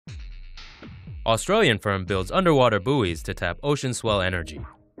Australian firm builds underwater buoys to tap ocean swell energy.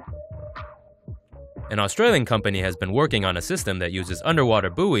 An Australian company has been working on a system that uses underwater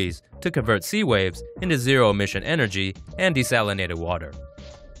buoys to convert sea waves into zero-emission energy and desalinated water.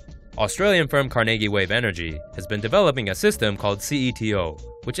 Australian firm Carnegie Wave Energy has been developing a system called CETO,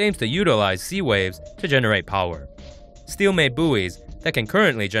 which aims to utilize sea waves to generate power. Steel-made buoys that can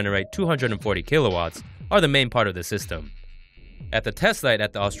currently generate 240 kilowatts are the main part of the system. At the test site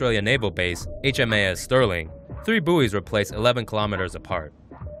at the Australian naval base, HMAS Stirling, 3 buoys were placed 11 kilometers apart.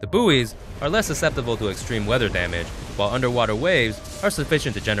 The buoys are less susceptible to extreme weather damage, while underwater waves are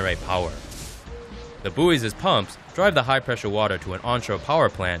sufficient to generate power. The buoys' pumps drive the high-pressure water to an onshore power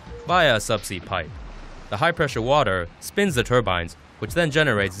plant via a subsea pipe. The high-pressure water spins the turbines, which then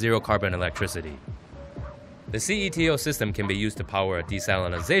generates zero-carbon electricity. The CETO system can be used to power a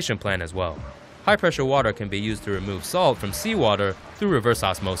desalination plant as well. High-pressure water can be used to remove salt from seawater through reverse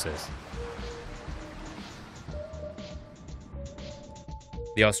osmosis.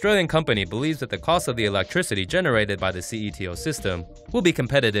 The Australian company believes that the cost of the electricity generated by the CETO system will be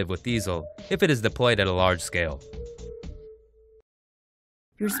competitive with diesel if it is deployed at a large scale.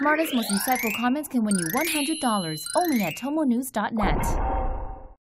 Your smartest, most insightful comments can win you $100 only at TomoNews.net.